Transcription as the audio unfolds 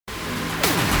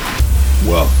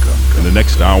Welcome. In the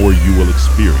next hour, you will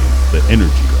experience the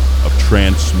energy of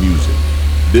trance music.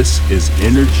 This is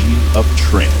Energy of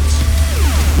Trance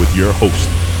with your host,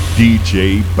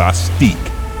 DJ BastiQ.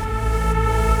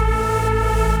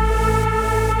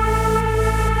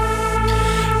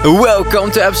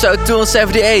 Welcome to episode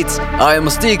 278. I am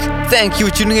BastiQ. Thank you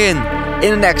for tuning in.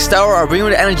 In the next hour, I'll bring you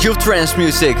the energy of trance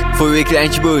music for your weekly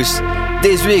energy boost.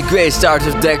 This week, great start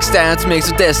with the Extended mix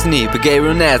of Destiny by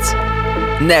Gabriel Net.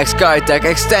 Next, Skytech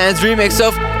Extended remix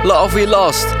of Love We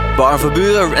Lost, Bar van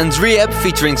Buren and Rehab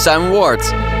featuring Simon Ward.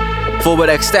 Followed by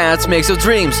the Extended mix of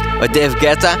Dreams by Dave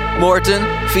Guetta, Morton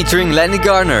featuring Lenny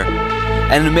Garner.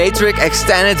 And the Matrix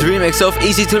Extended remix of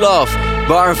Easy to Love,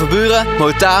 Bar van Buren,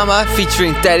 Motama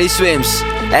featuring Teddy Swims.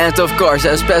 And of course,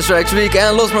 there's special next week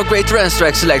and lots more great trance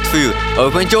tracks select for you.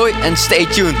 Hope you enjoy and stay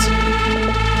tuned.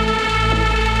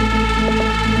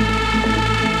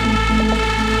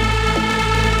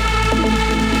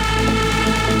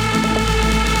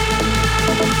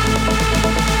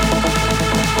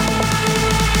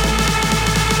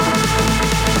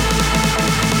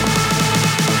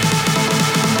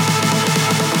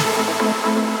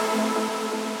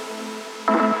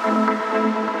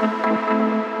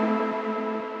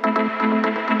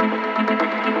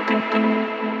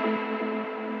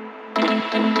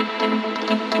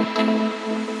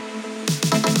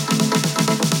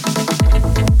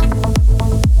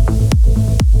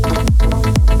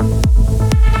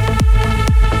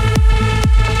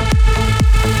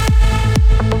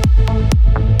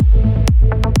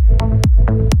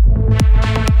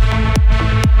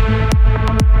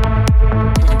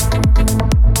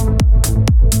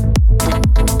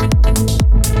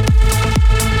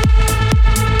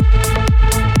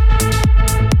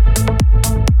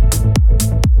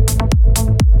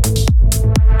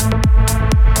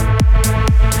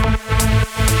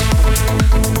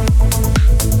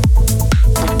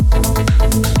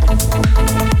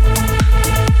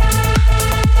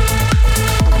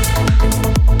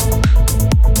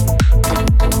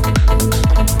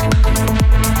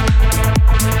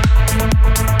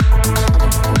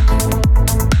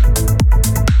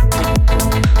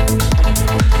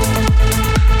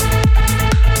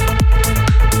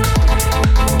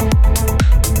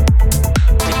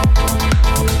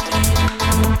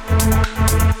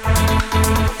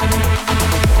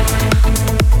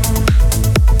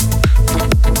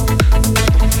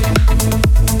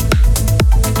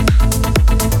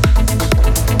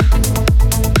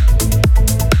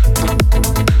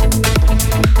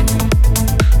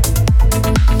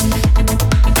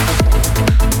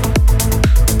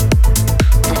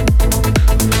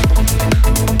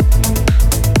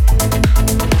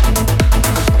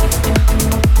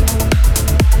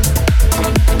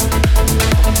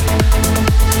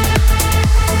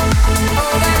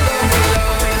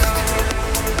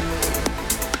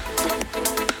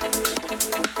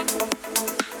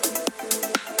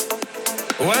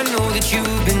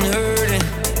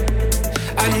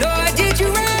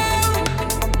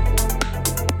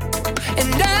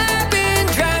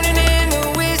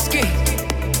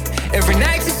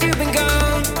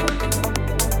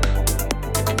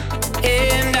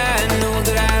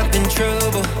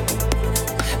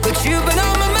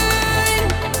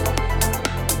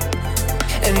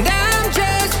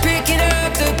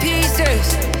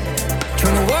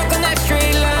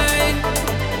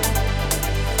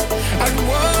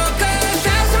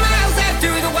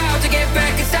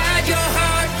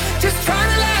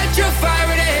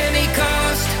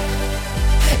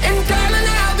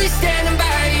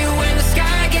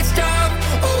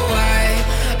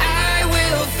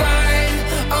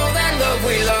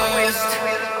 We lost.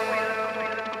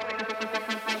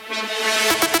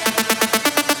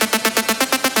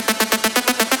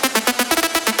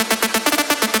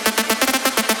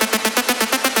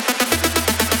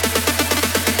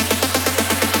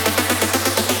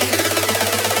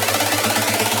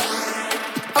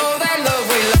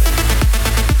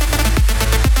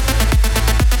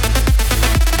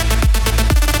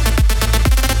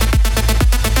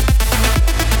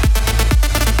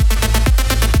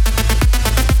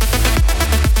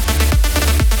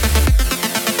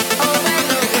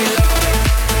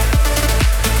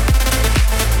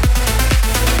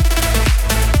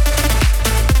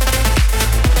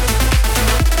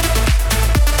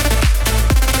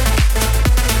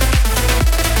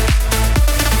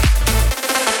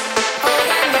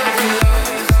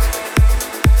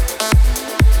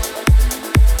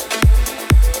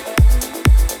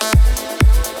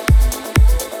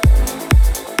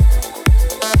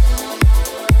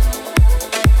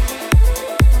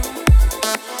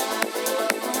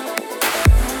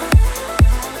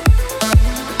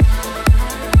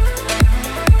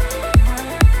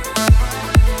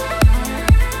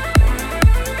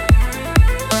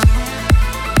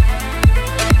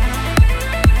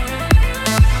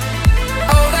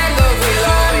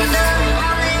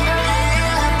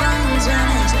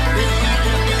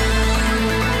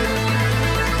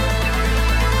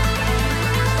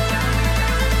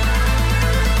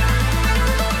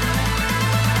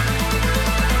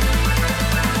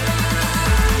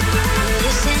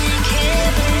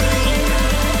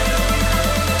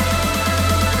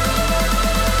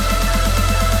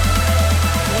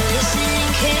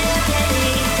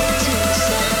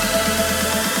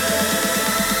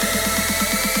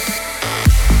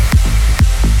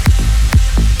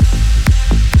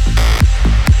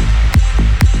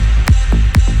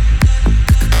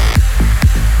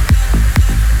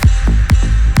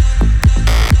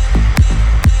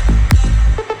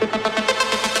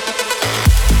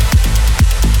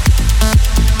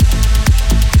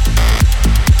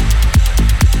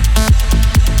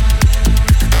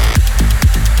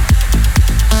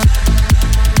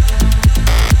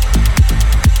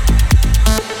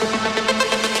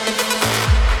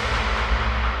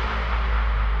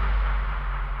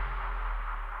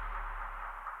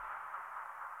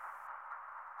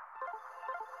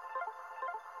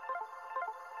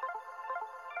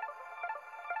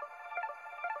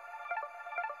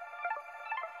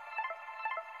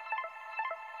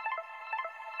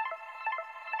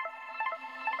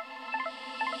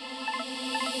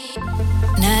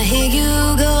 Now here you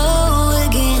go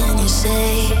again. You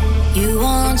say you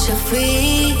want your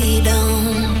freedom.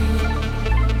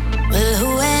 Well,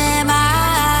 who am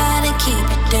I to keep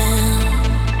it down?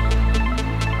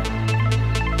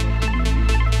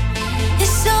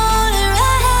 It's only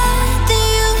right that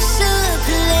you should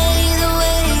play the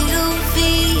way you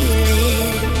feel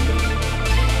it.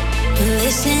 But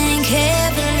listen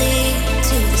carefully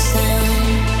to the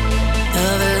sound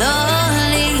of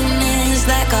loneliness,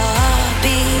 like a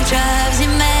heartbeat drives you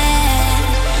mad,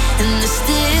 and the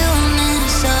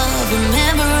stillness of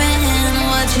remembering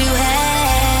what you had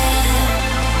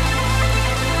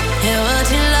and what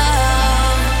you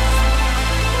love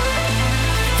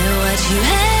and what you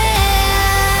had,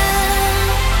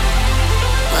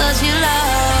 what you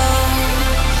love.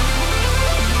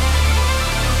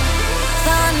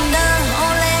 Thunder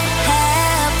only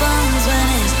happens when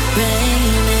it's raining.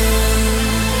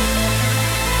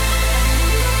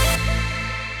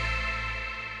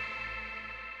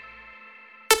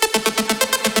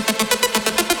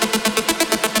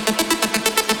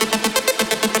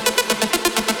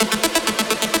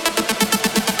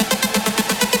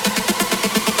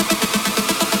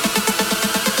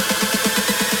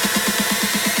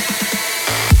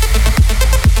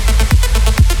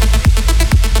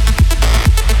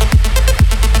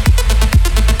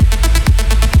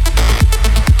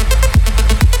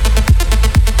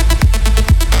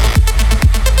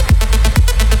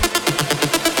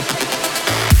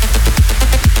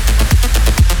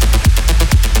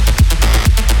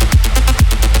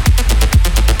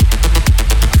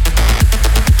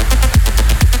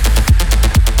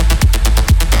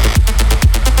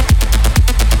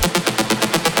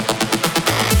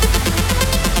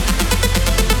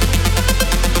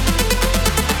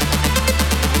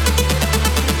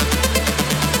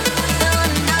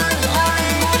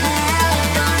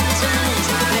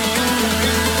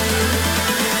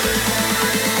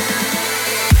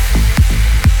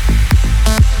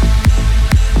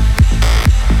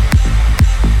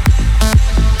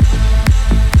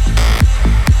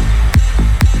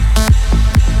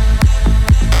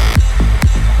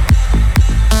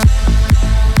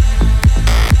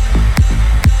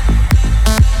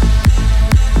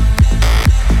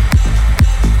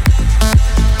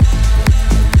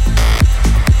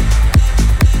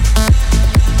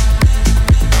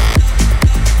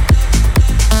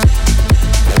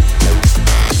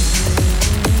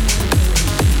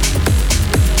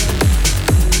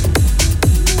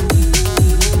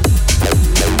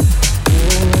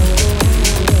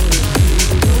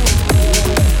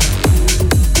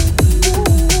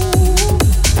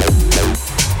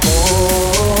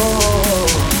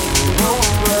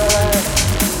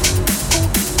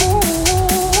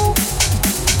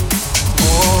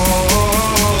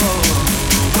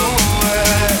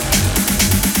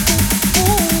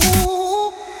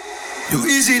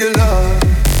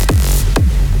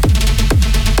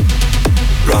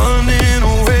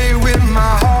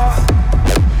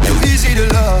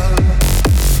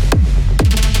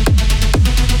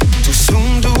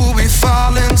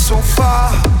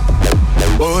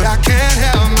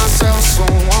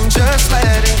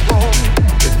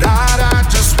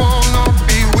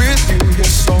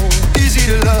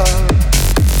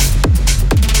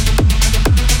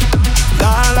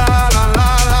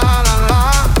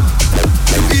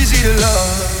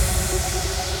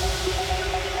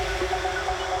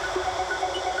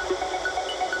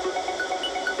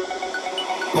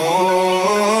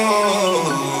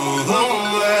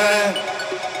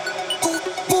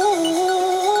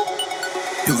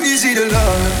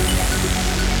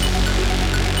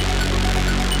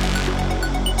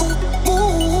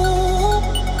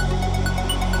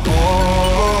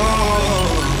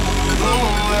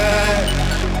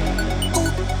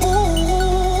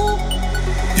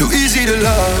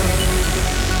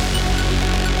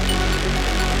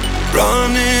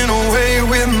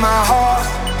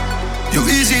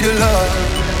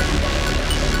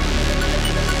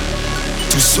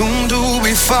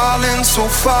 So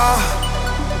far,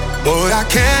 but I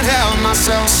can't help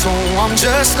myself, so I'm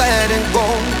just letting go.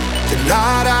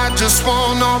 Tonight I just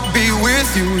wanna be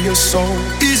with you. You're so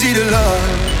easy to love.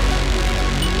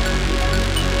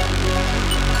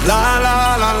 La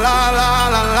la la la la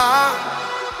la la.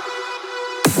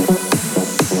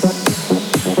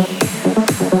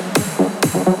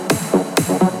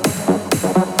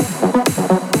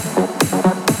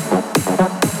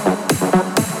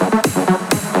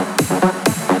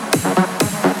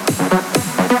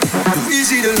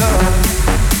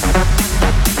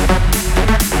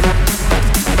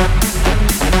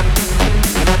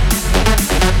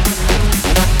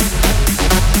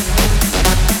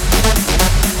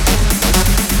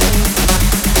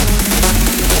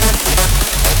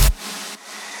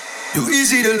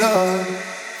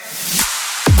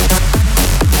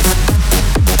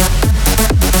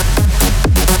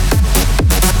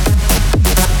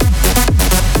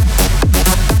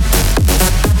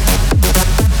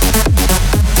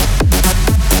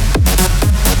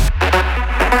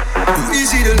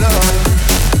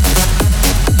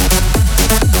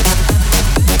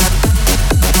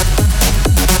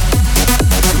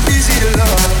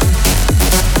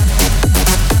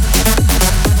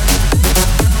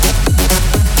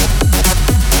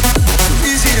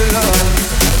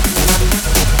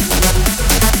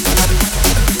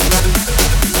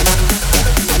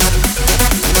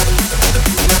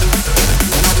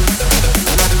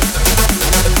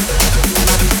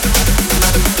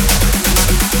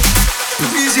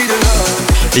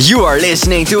 You are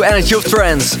listening to Energy of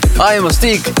Trance. I am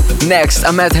BastiQ. Next,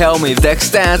 I'm at Helmy with the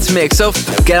extended mix of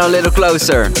Get a Little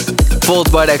Closer.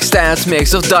 Followed by the extended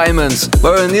mix of Diamonds,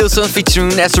 Warren Nielsen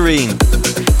featuring Nazarene.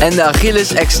 And the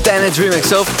Achilles extended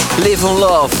remix of Live on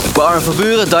Love by Armin van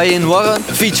Buuren, Diane Warren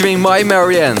featuring My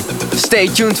Marianne. Stay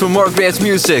tuned for more great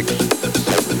music.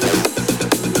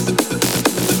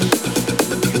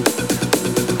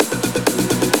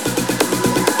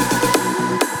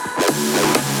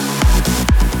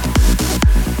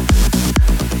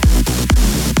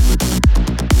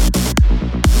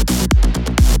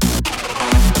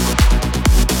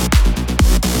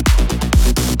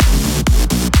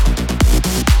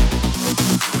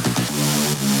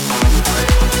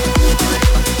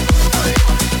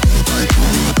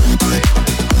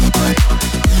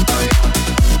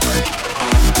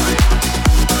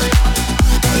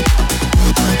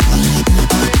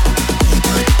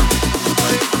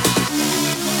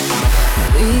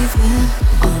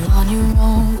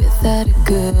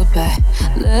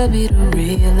 Love me to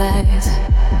realize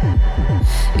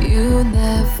you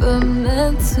never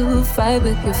meant to fight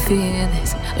with your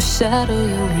feelings or shadow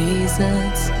your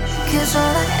reasons. Cause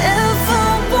all I ever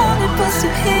wanted was to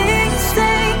hear you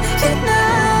say you're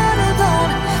not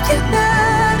alone, you're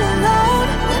not alone.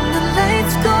 When the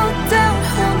lights go down,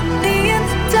 hold me in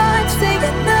the dark, say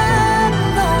you're not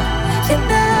alone, you're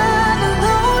not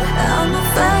alone. I'm a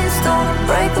firestone,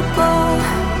 unbreakable,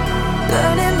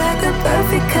 burning like a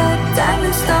perfect cut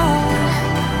diamond stone.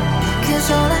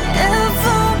 Cause all I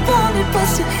ever wanted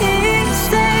was to hear you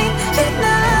say you're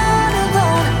not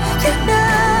alone, you're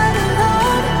not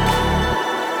alone.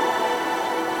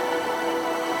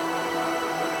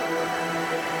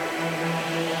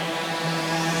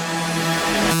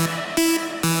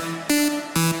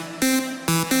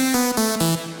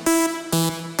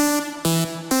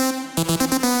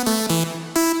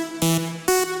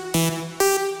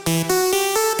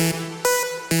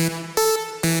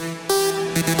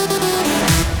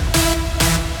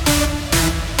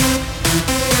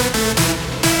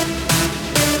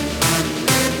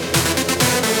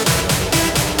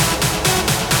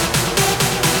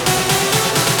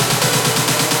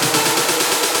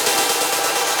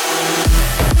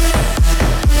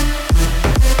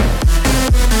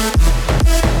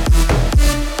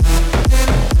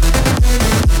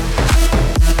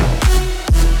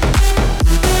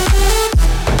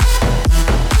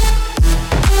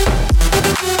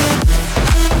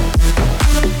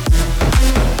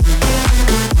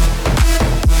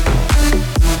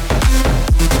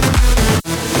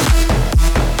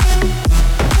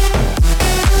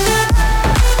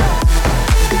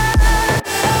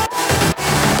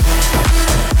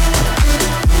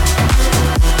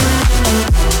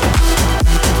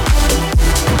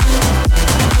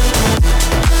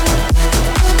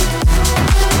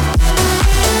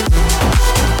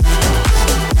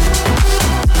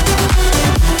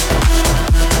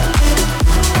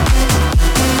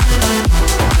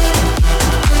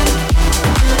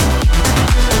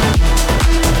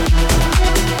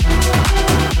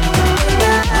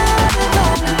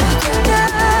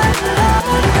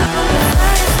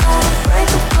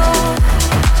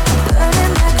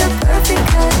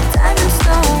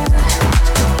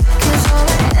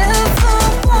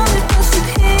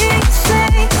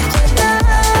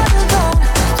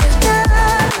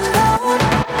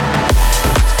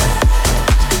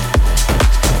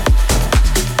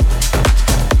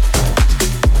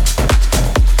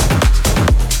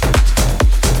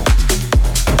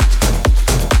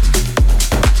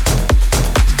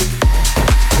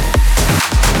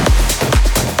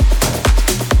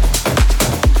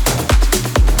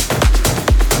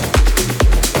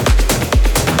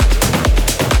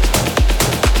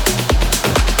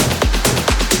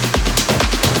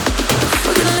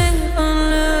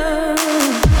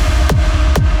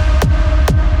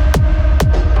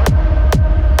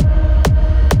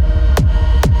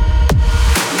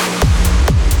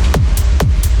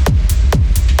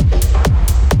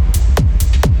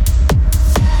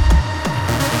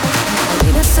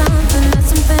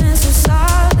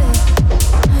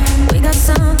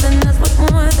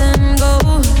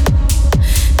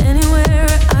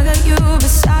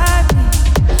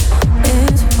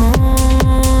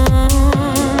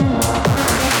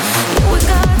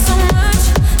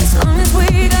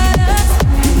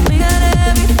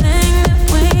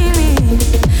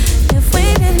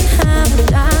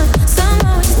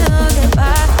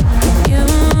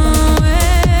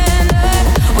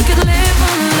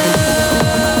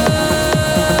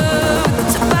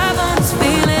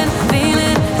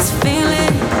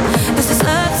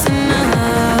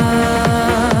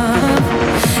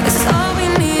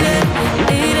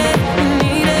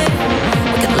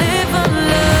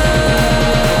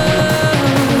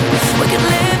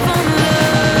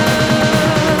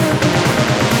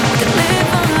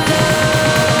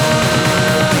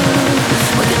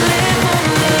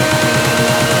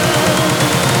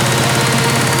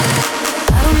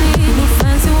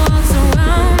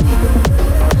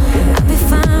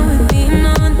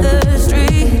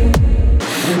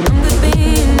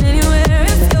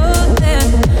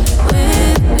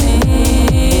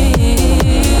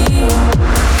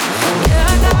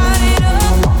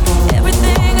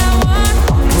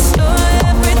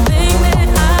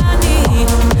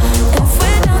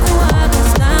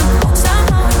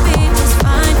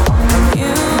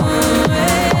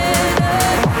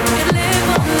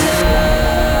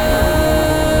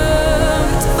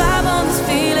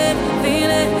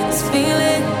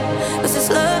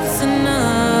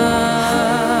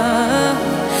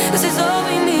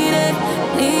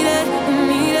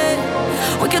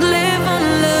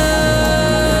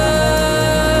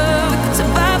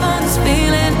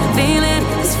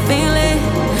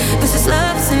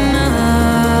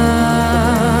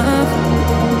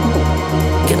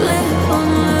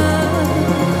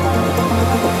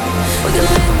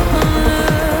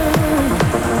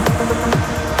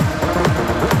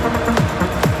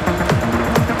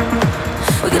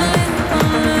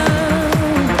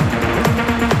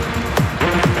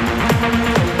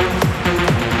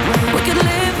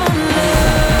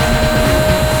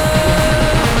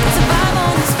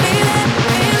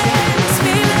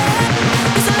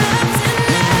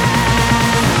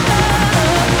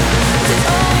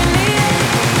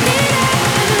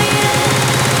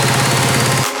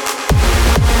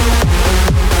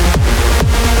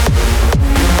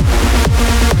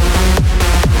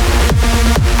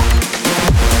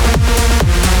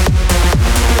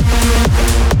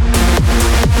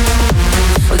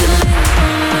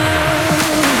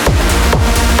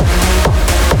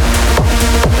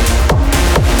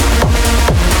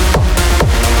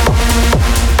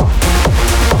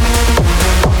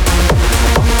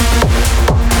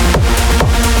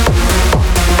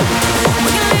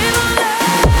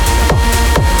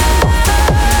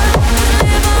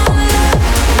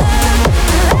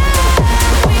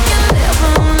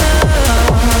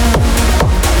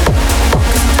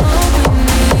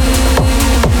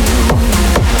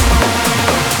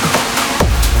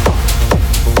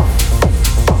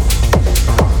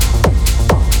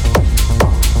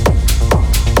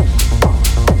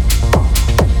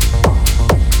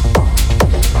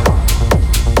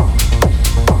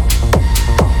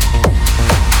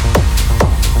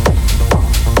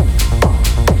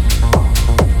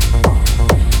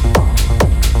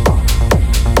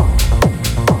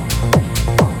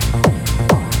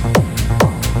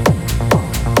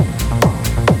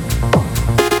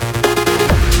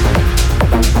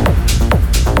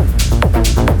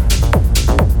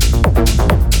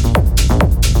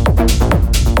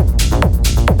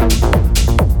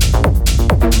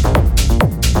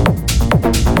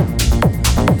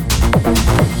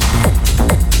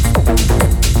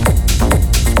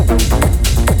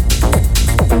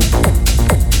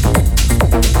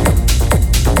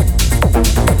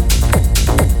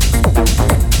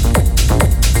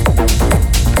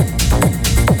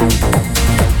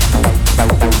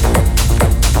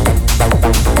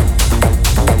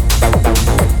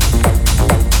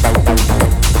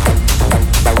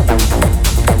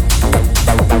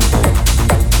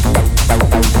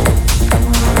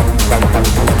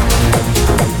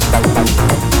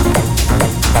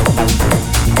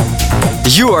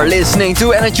 You are listening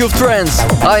to Energy of Trance.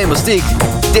 I am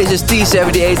BastiQ. This is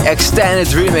T78 extended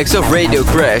remix of Radio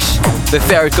Crash with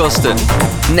Ferry Kosten.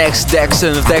 Next,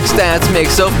 Dexon with the extended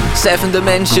mix of 7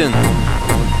 Dimension.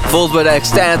 Followed by the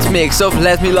extended mix of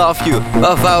Let Me Love You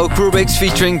of Vao Krubix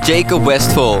featuring Jacob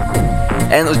Westfall.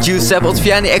 And Giuseppe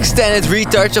Ottaviani extended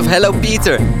retouch of Hello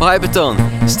Peter by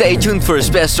Hyperton. Stay tuned for his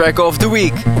best track of the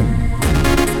week.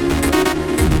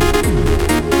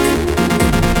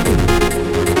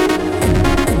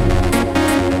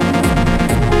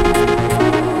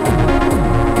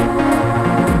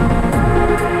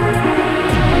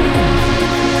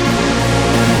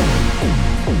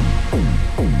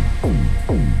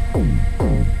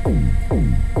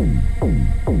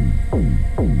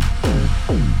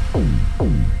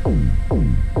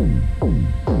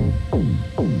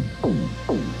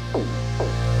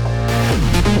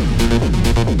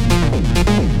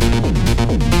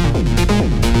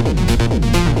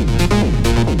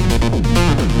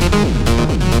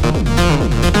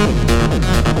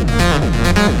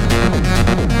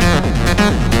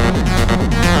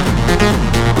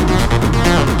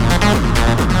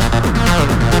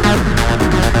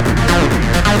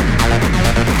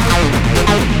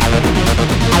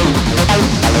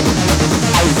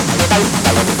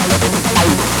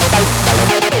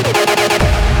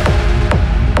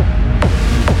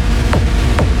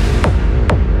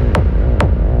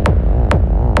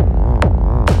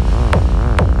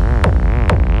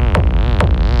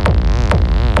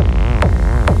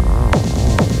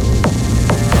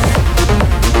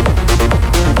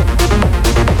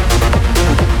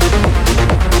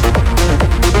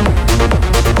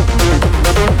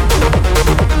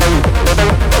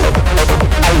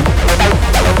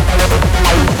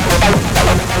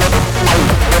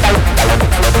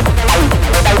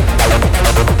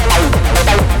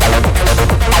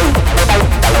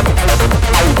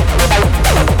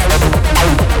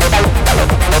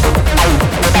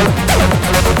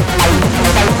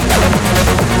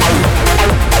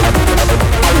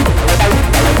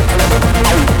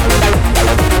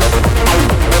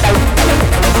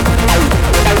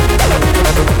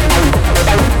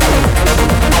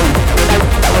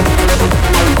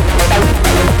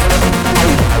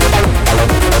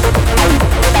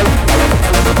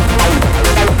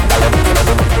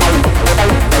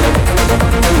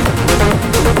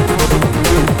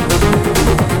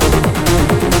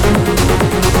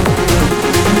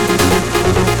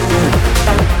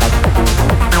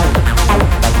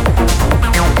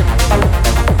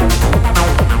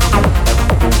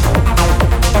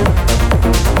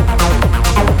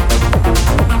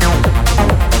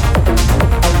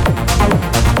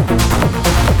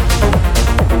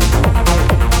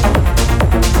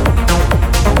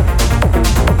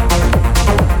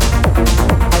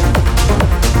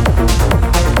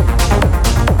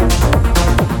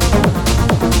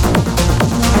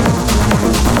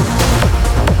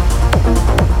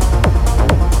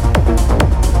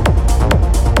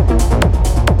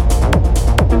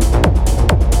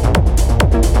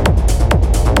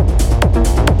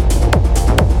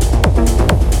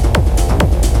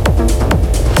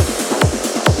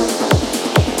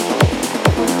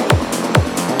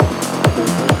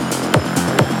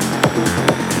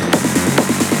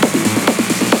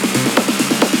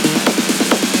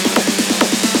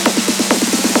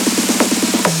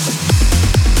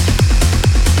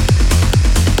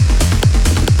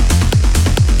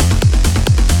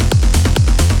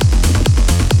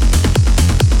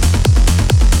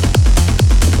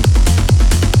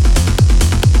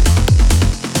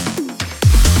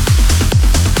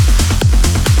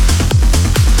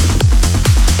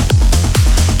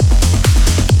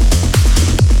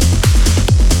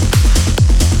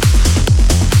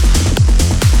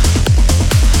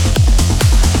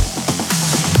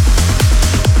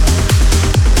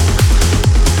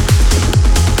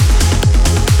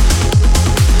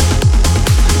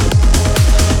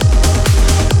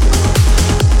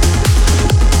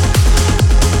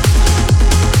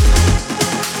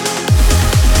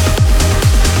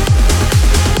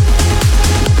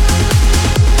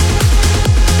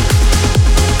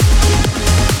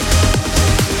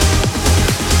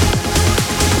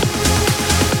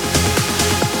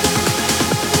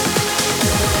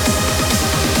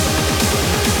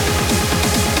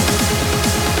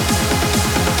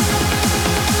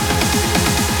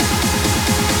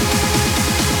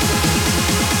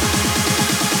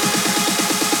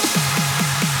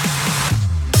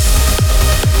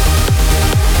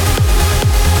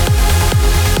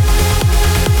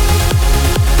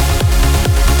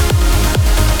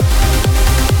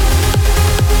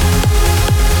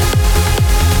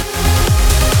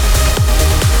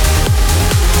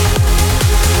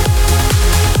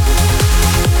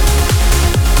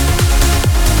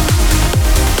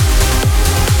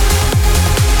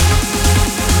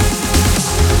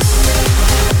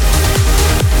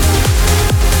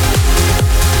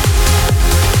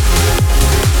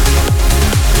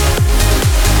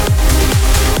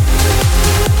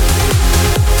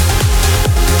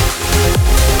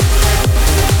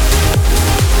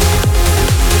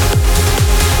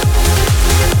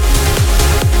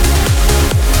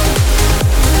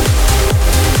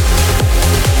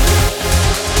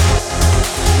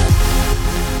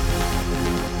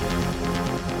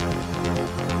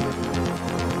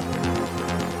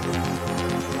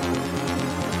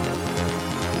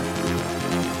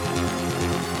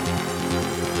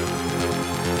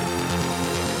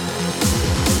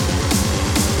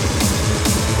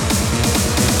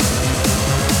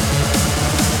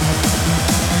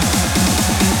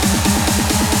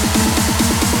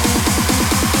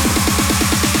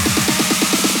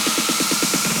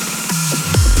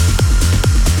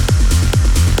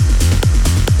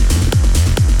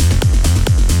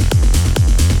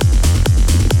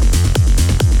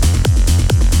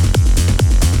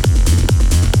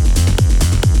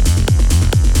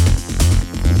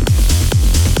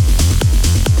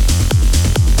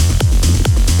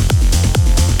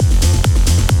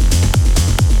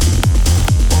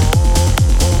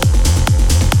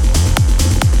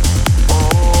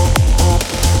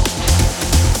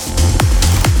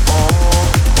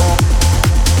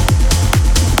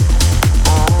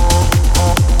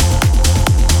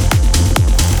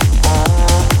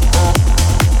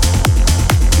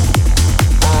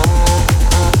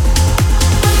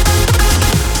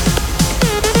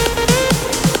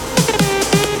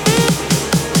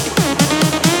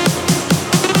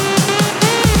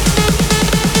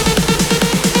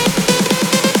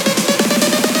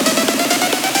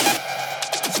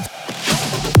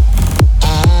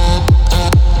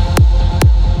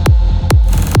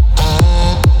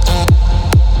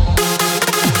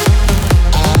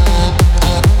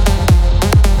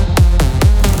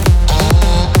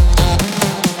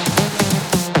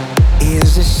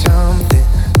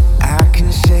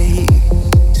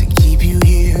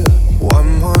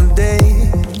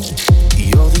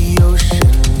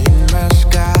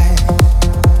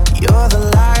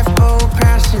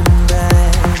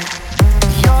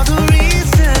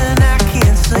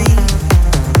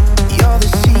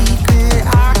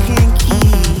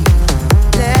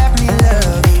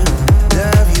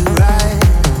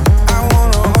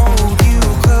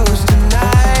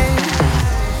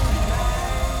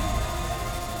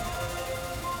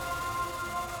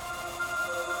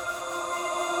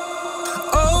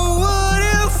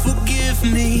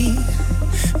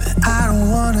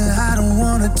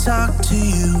 talk to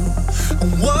you. I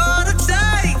wanna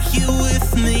take you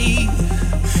with me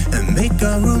and make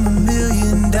our room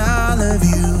 $1,000,000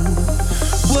 view.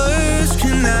 Words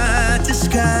cannot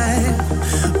describe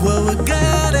what we're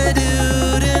gonna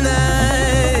do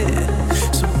tonight.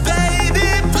 So baby,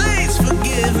 please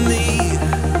forgive me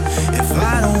if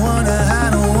I don't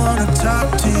wanna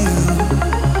talk to you.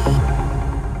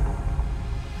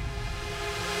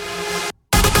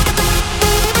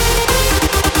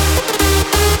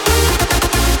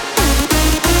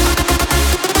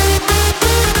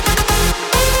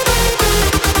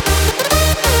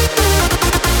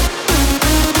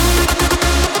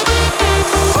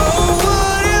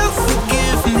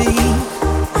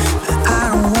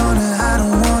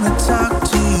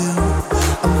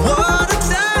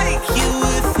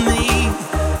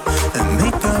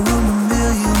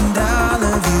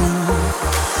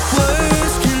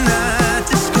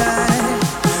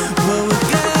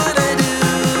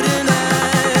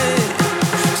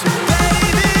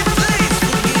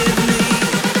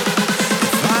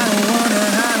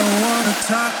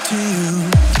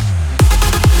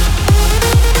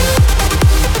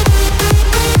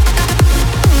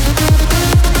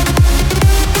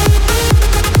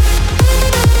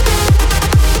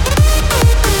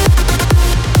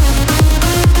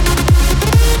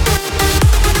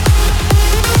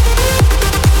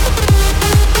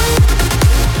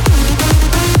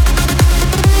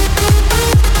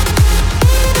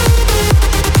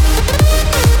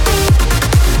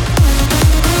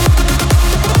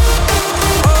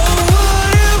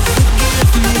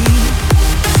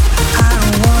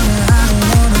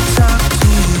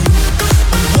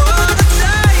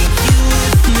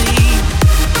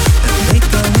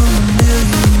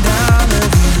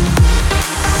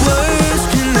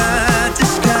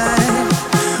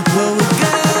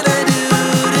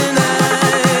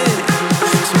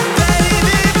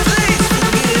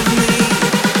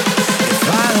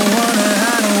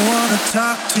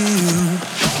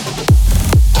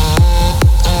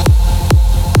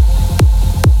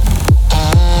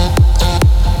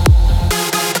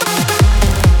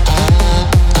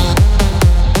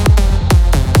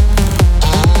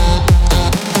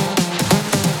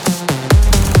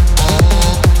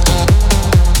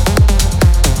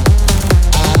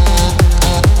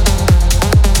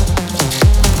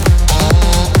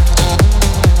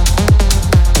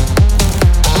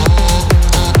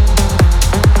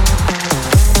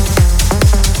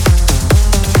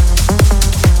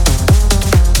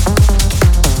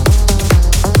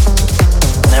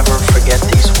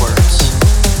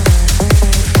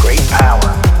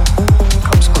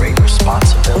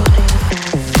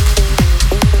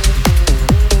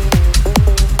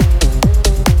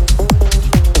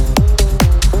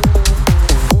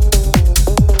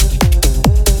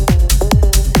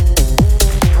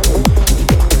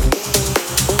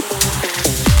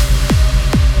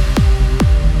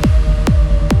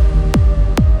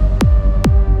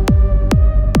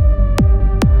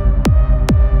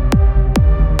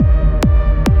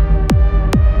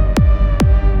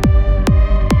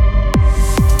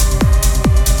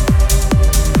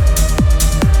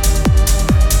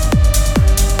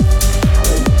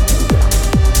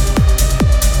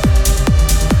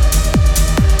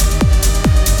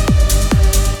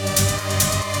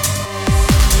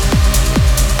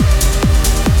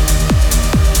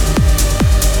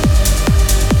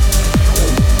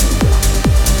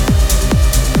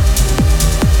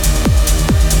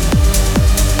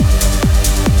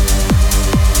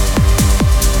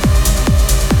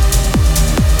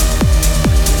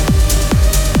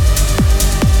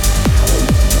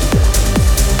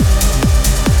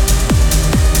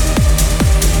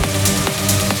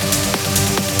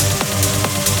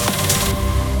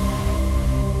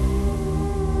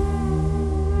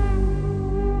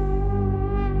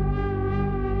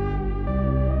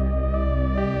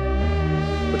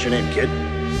 What's your name, kid?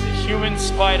 The human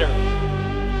spider.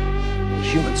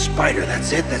 Human spider,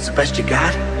 that's it? That's the best you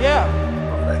got? Yeah.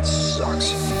 Oh, that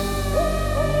sucks.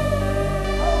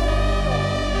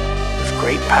 With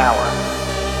great power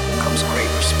comes great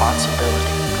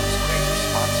responsibility.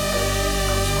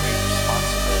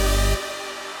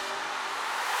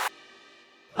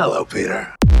 Hello,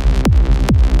 Peter.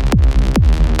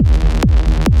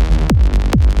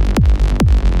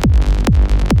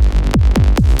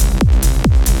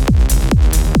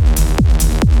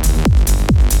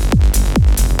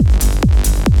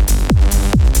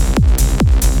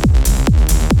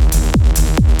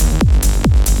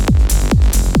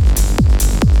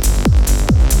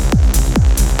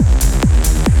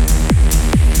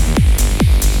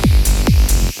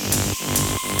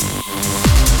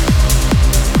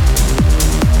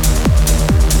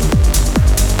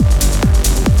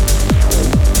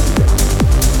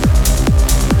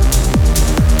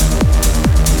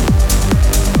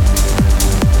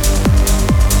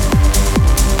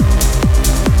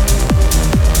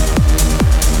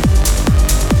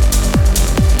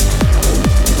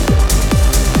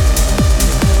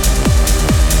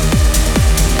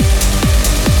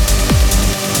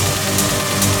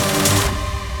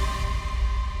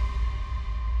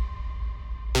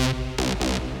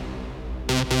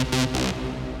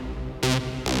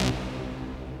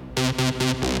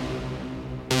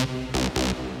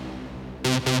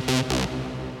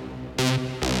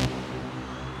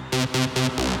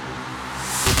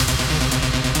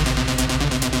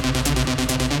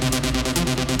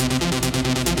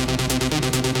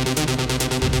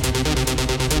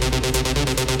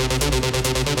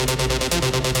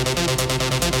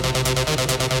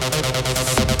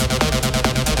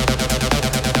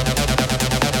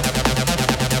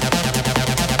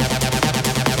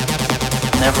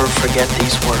 Never forget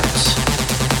these words.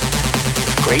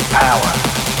 With great power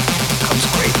comes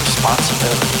great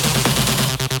responsibility.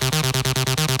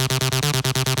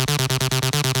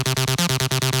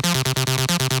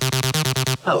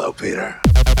 Hello, Peter.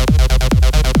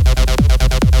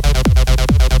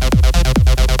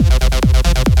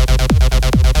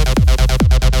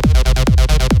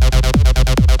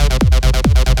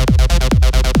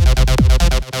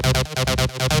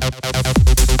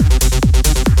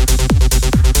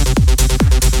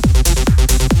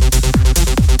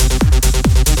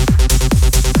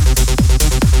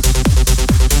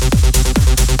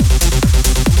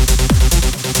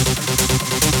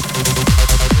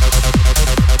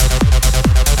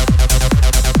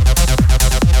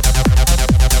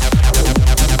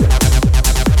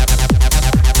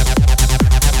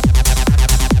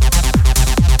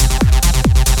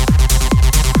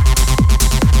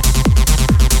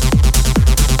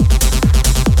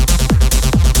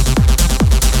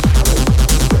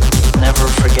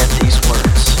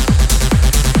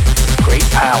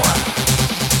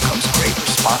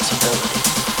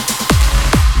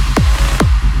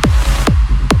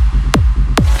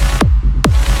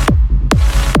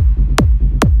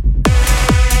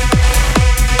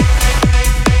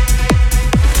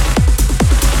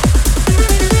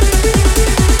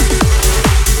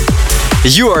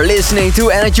 You are listening to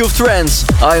Energy of Trance.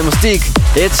 I am BastiQ.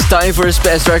 It's time for the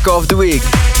best track of the week.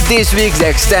 This week's the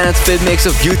extended fit mix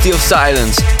of Beauty of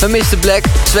Silence by Mr. Black,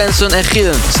 Svensson and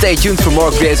Gielen. Stay tuned for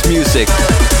more great music.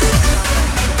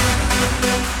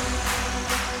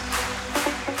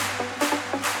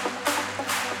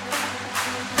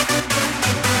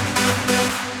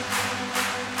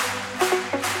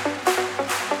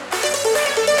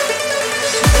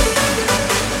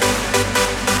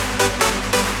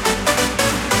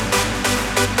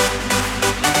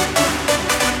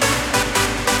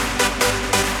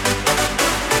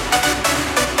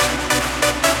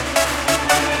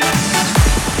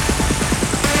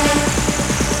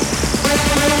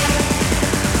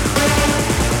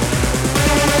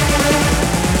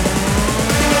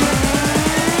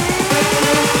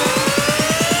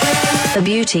 The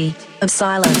beauty of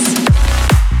silence.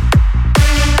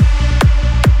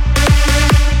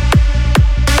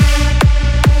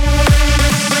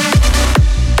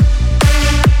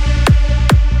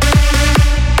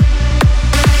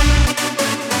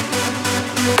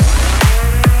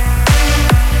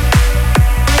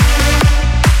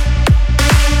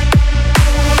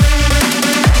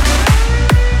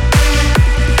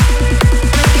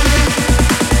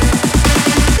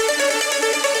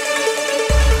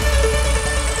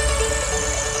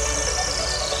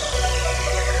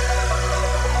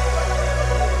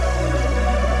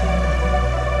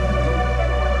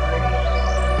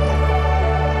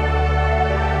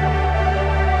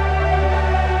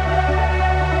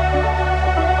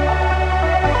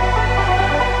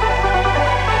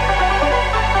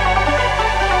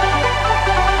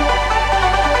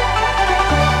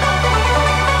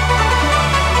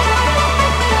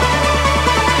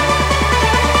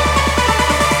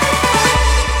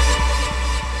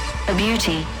 The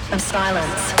beauty of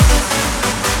silence.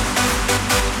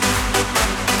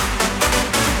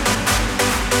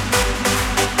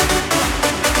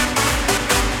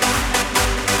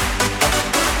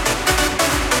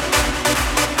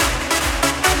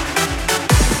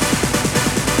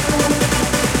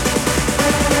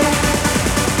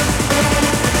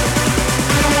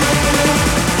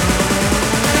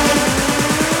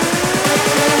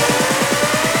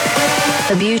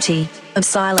 The beauty of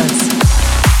silence.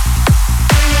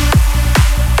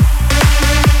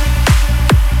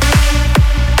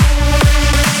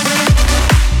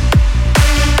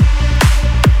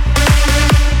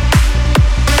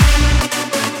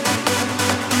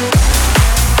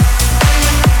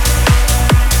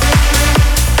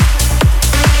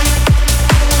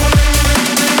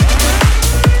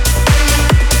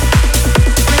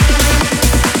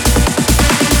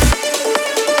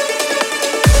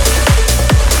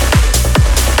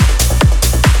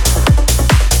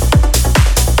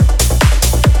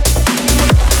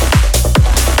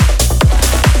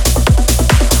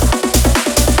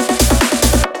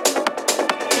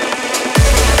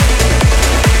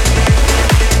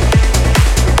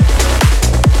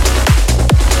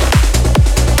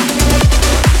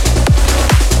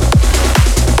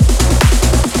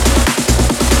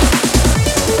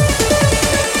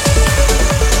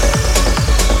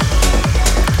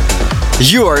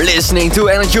 You are listening to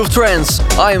Energy of Trance.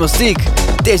 I am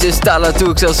BastiQ. This is Tala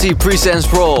 2XLC Presents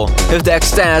Brawl with the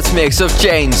extended mix of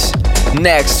Chains.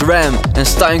 Next, Ram and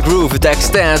Stein Groove with the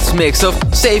extended mix of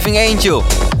Saving Angel.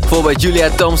 followed by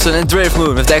Juliet Thompson and Drift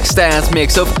Moon with the extended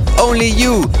mix of Only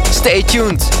You. Stay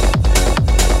tuned.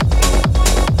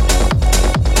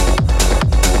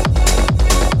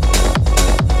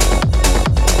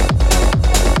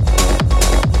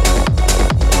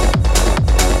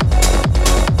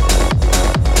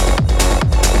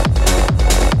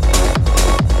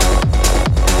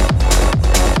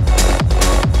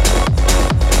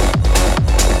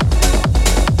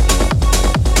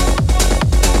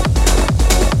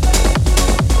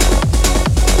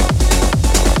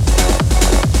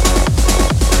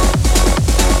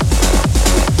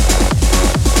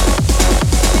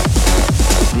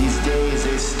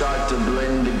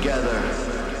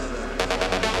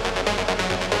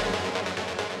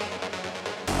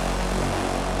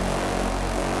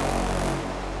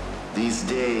 These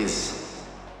days,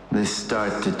 they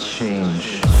start to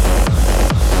change.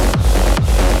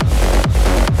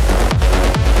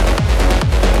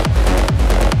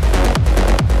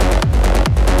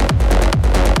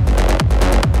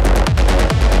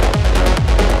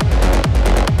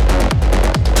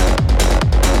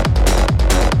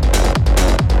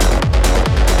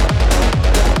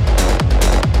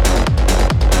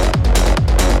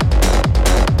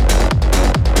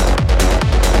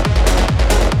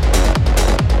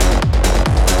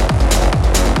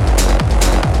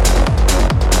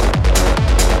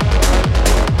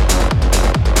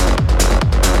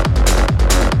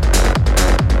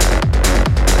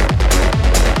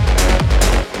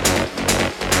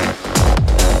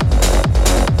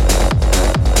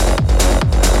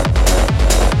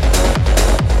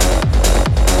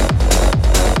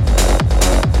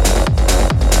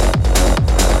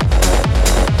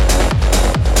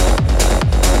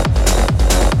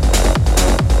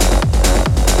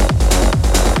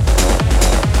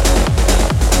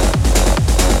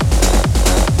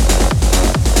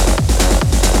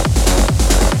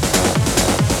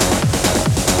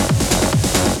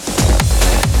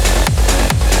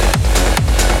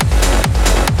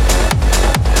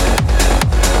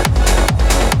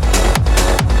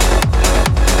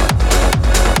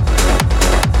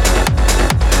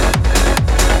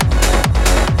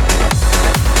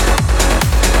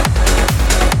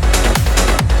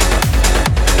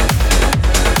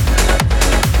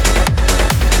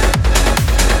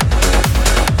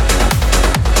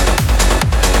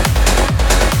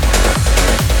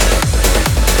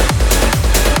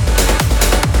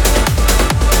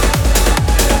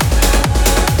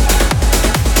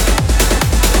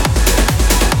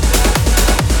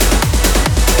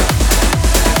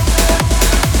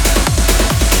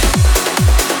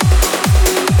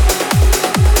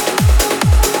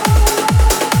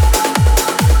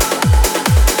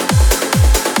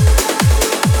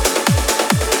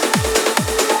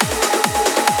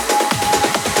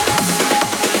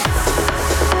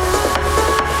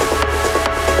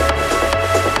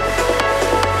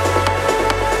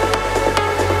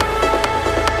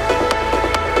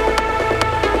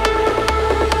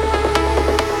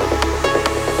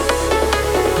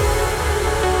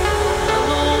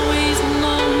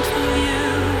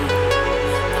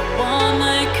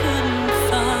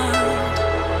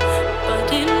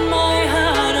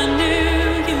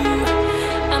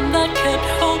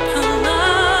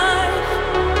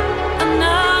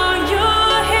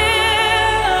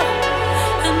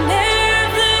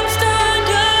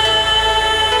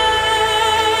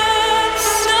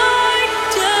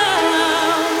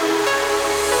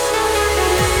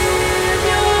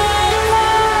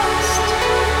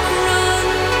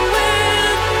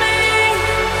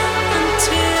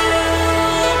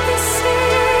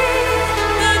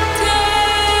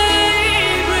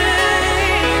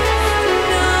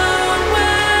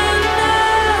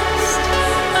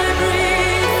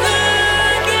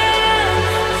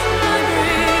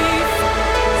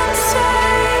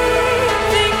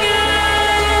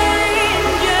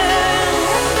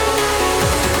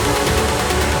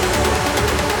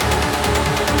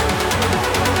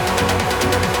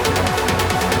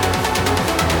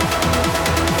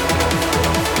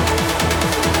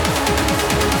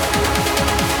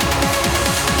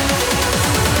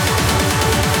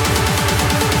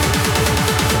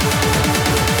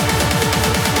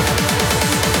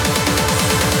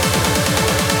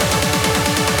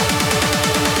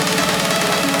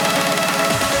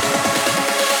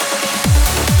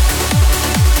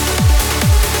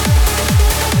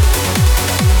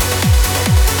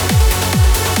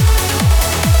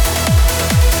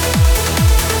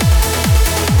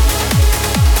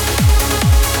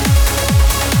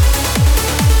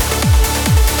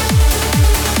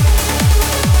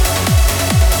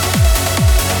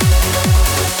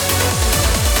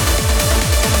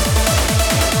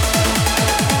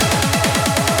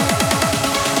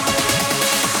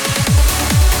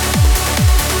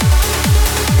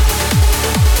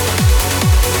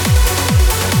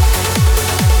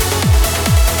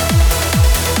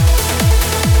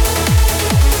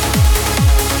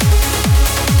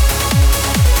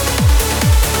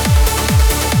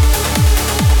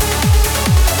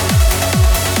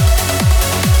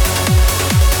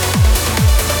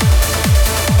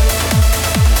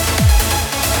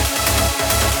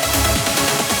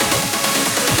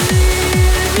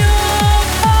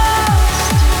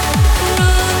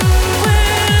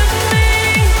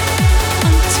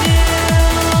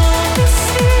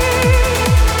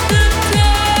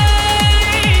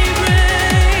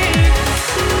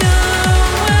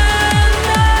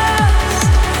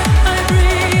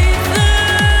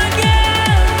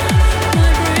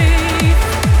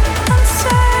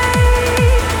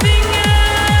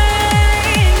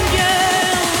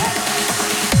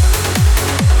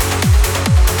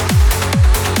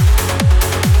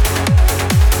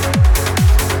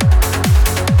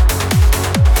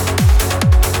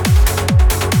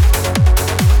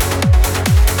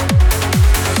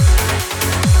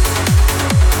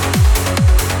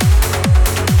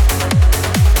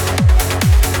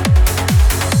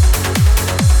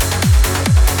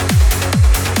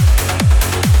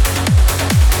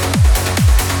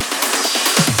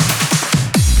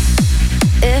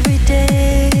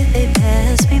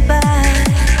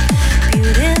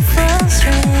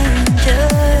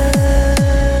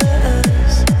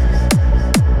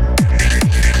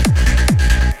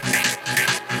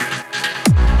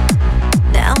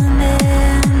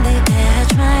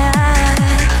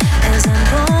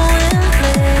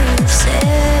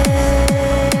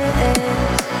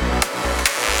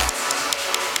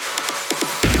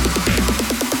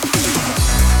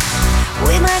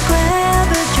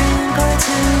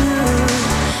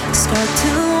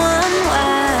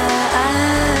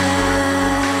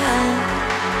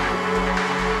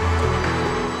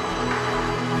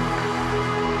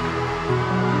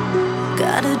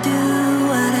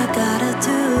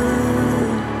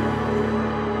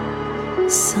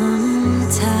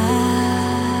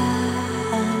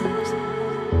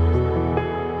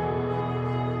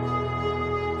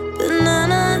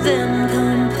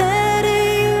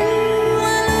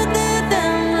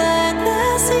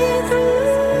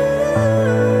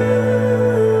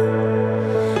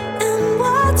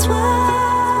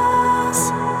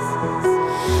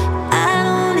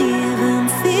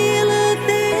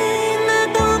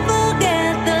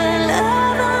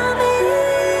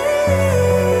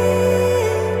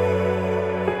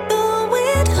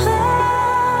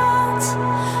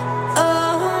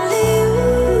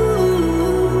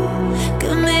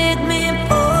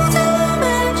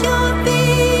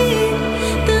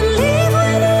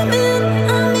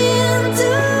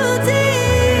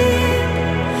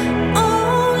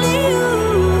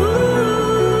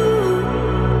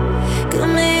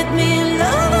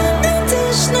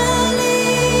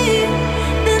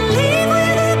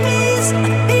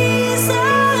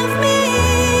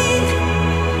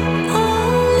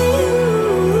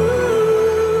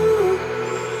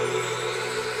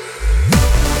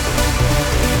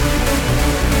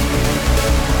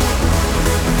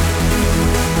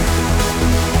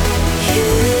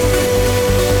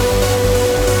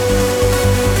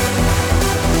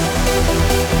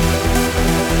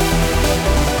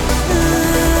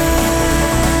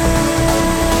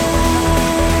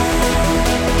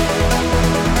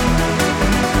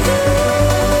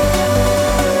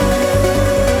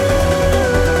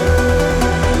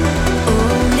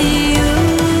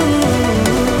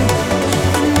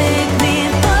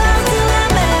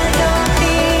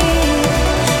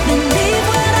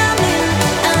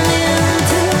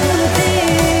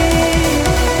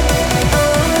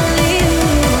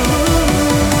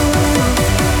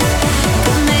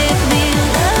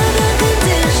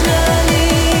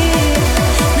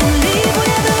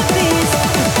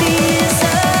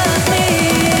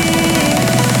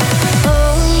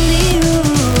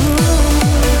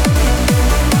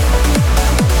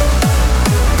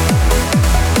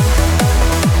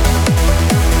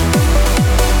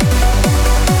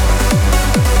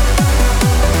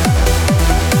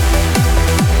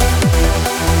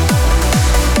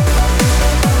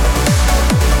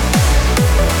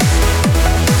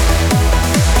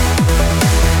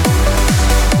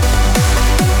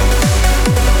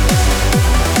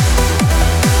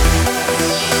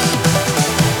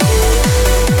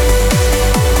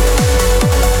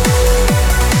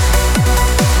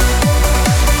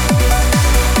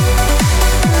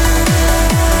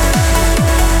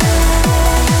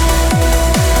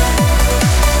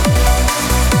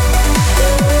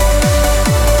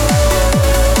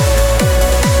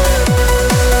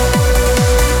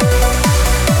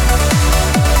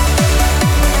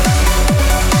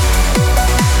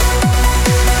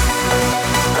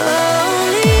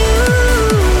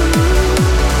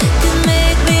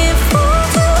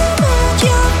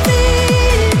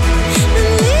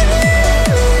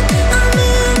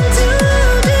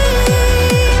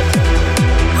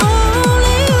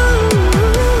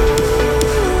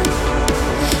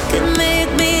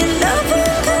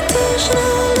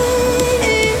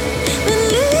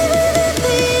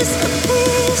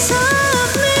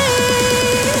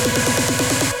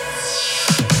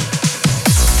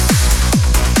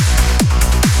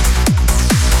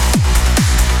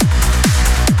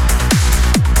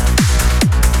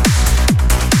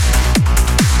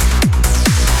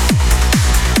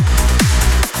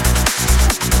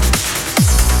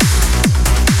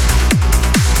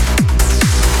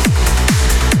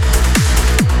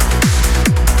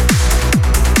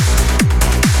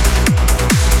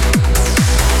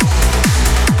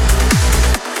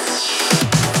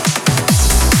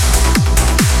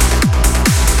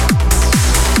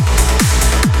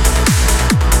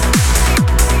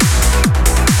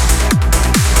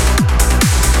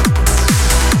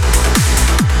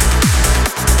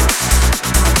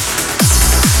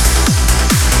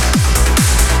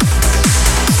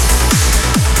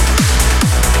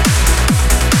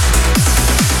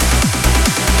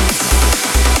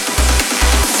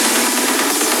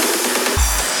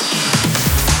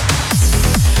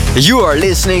 You are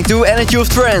listening to Energy of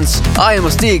Trance. I am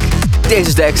BastiQ. This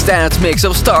is the extended mix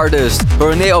of Stardust,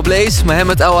 René Oblaze,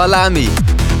 Mohamed Al Alami.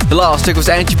 The last track was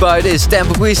Energy by this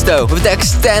Tempo Guisto with the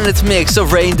extended mix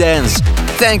of Rain Dance.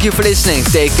 Thank you for listening,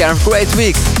 take care, have a great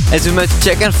week, and remember to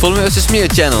check and follow me on social media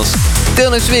channels.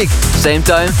 Till next week, same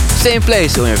time, same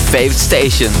place on your favorite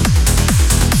station.